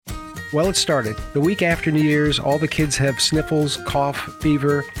Well, it started. The week after New Year's, all the kids have sniffles, cough,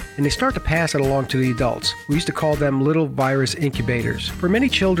 fever, and they start to pass it along to the adults. We used to call them little virus incubators. For many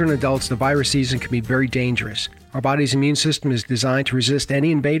children and adults, the virus season can be very dangerous. Our body's immune system is designed to resist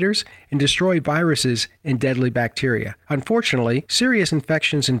any invaders and destroy viruses and deadly bacteria. Unfortunately, serious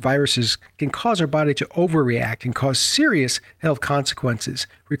infections and viruses can cause our body to overreact and cause serious health consequences,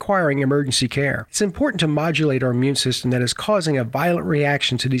 requiring emergency care. It's important to modulate our immune system that is causing a violent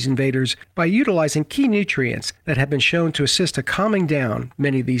reaction to these invaders by utilizing key nutrients that have been shown to assist in calming down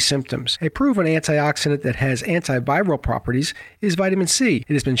many of these symptoms. A proven antioxidant that has antiviral properties is vitamin C.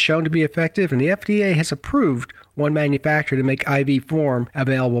 It has been shown to be effective, and the FDA has approved one manufacturer to make IV form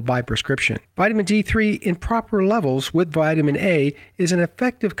available by prescription. Vitamin D3 in proper levels with vitamin A is an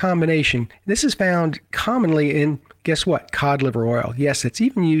effective combination. This is found commonly in, guess what? Cod liver oil. Yes, it's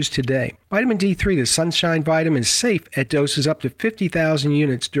even used today. Vitamin D3, the sunshine vitamin, is safe at doses up to 50,000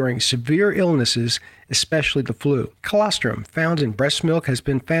 units during severe illnesses, especially the flu. Colostrum, found in breast milk, has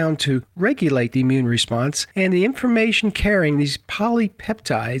been found to regulate the immune response, and the information carrying these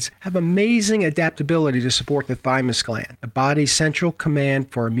polypeptides have amazing adaptability to support the thymus gland, the body's central command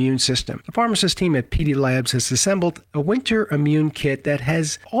for immune system. The pharmacist team at PD Labs has assembled a winter immune kit that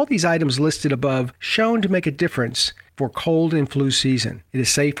has all these items listed above shown to make a difference for cold and flu season. It is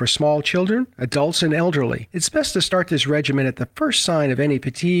safe for small children, adults, and elderly. It's best to start this regimen at the first sign of any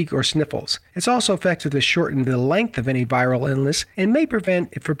fatigue or sniffles. It's also effective to shorten the length of any viral illness and may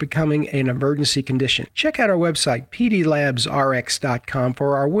prevent it from becoming an emergency condition. Check out our website, pdlabsrx.com,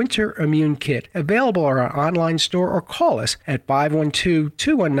 for our winter immune kit, available at our online store, or call us at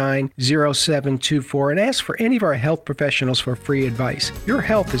 512-219-0724 and ask for any of our health professionals for free advice. Your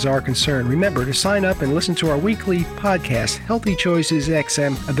health is our concern. Remember to sign up and listen to our weekly podcast, Healthy Choices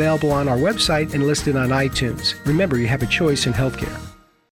XM, available on our website and listed on iTunes. Remember, you have a choice in healthcare.